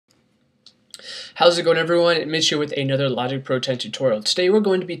How's it going, everyone? It's Mitch here with another Logic Pro 10 tutorial. Today we're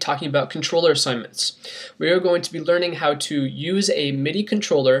going to be talking about controller assignments. We are going to be learning how to use a MIDI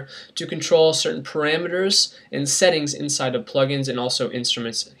controller to control certain parameters and settings inside of plugins and also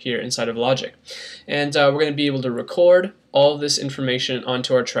instruments here inside of Logic. And we're going to be able to record all of this information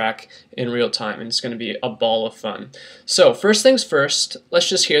onto our track in real time, and it's going to be a ball of fun. So first things first, let's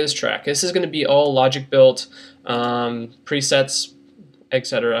just hear this track. This is going to be all Logic built, presets,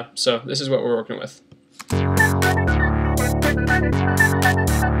 etc. So this is what we're working with.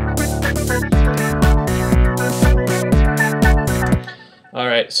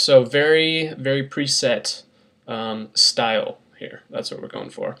 Alright, so very preset style here. That's what we're going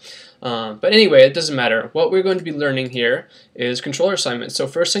for. But anyway, it doesn't matter. What we're going to be learning here is controller assignments. So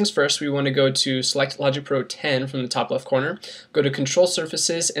first things first, we want to go to select Logic Pro 10 from the top left corner, go to Control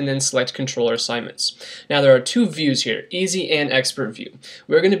Surfaces, and then select Controller Assignments. Now there are two views here, Easy and Expert View.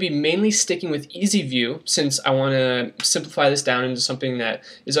 We're going to be mainly sticking with Easy View since I want to simplify this down into something that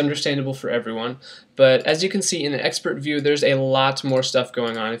is understandable for everyone. But as you can see in the Expert View, there's a lot more stuff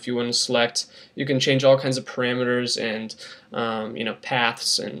going on. If you want to select, you can change all kinds of parameters and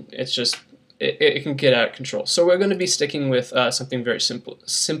paths, and it's just it can get out of control. So we're going to be sticking with something very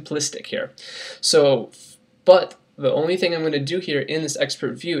simplistic here. But the only thing I'm going to do here in this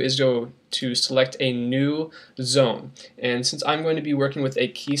Expert View is go to select a new zone. And since I'm going to be working with a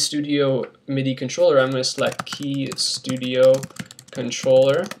Key Studio MIDI controller, I'm going to select Key Studio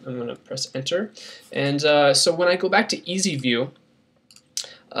Controller. I'm going to press Enter. And so when I go back to Easy View,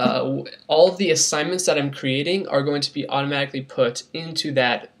 all of the assignments that I'm creating are going to be automatically put into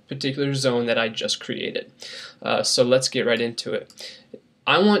that particular zone that I just created. So let's get right into it.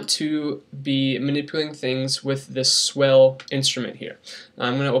 I want to be manipulating things with this swell instrument here.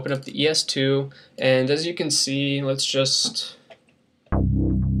 I'm going to open up the ES2, and as you can see, let's just...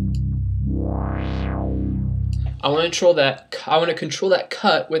 I want to control that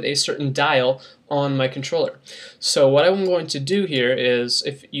cut with a certain dial on my controller. So what I'm going to do here is,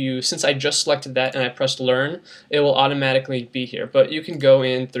 since I just selected that and I pressed Learn, it will automatically be here. But you can go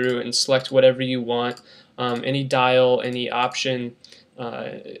in through and select whatever you want, any dial, any option.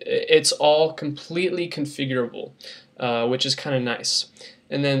 It's all completely configurable, which is kind of nice.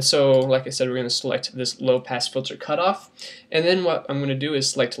 And then, so like I said, we're going to select this low pass filter cutoff. And then what I'm going to do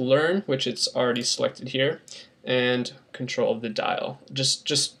is select Learn, which it's already selected here, and control the dial.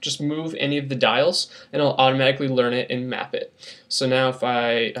 Just move any of the dials and it'll automatically learn it and map it. So now if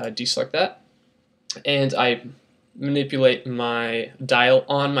I deselect that and I manipulate my dial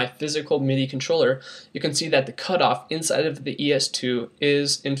on my physical MIDI controller, you can see that the cutoff inside of the ES2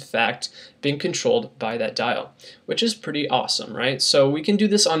 is in fact being controlled by that dial, which is pretty awesome, right? So we can do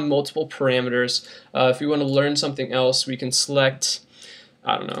this on multiple parameters. If we want to learn something else, we can select,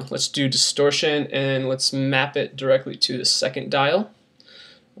 I don't know, let's do distortion and let's map it directly to the second dial.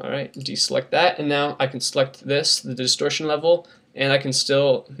 Alright, deselect that, and now I can select this, the distortion level, and I can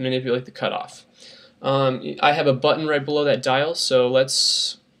still manipulate the cutoff. I have a button right below that dial, so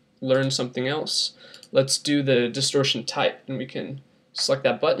let's learn something else. Let's do the distortion type, and we can select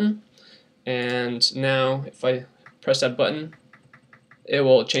that button, and now if I press that button, it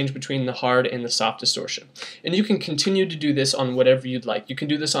will change between the hard and the soft distortion. And you can continue to do this on whatever you'd like. You can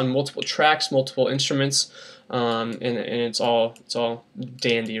do this on multiple tracks, multiple instruments, and it's all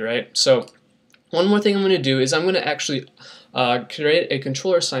dandy, right? So one more thing I'm going to do is I'm going to actually create a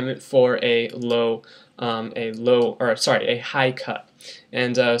controller assignment for a high cut.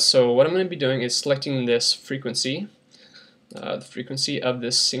 And so what I'm going to be doing is selecting this frequency, the frequency of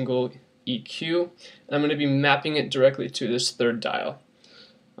this single EQ, and I'm going to be mapping it directly to this third dial.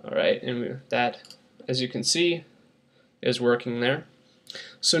 Alright, and that, as you can see, is working there.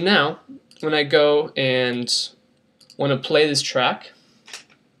 So now, when I go and want to play this track,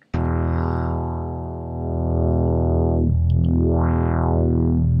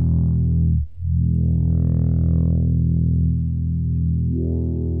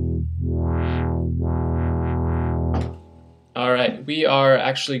 alright, we are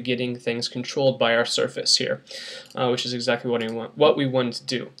actually getting things controlled by our surface here, which is exactly what we want to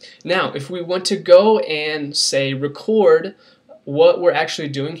do. Now, if we want to go and, say, record what we're actually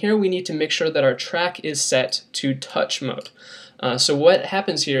doing here, we need to make sure that our track is set to touch mode. So what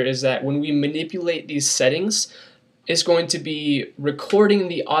happens here is that when we manipulate these settings, it's going to be recording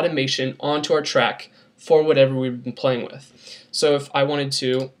the automation onto our track for whatever we've been playing with. So if I wanted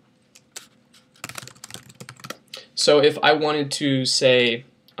to, say,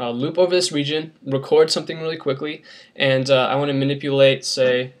 loop over this region, record something really quickly, and I want to manipulate,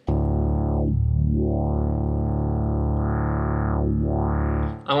 say,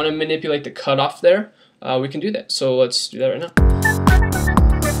 I want to manipulate the cutoff there, we can do that. So let's do that right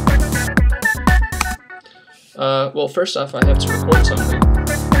now. Well, first off, I have to record something.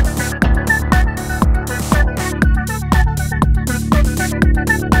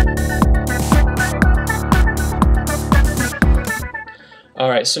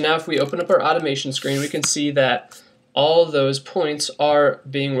 Alright, so now if we open up our automation screen, we can see that all those points are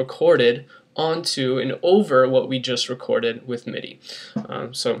being recorded onto and over what we just recorded with MIDI.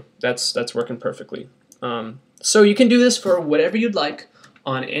 So that's working perfectly. So you can do this for whatever you'd like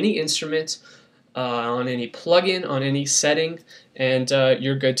on any instrument, on any plugin, on any setting, and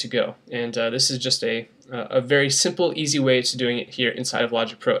you're good to go. And this is just a very simple, easy way to doing it here inside of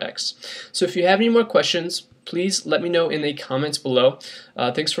Logic Pro X. So if you have any more questions, please let me know in the comments below.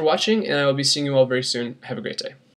 Thanks for watching, and I will be seeing you all very soon. Have a great day.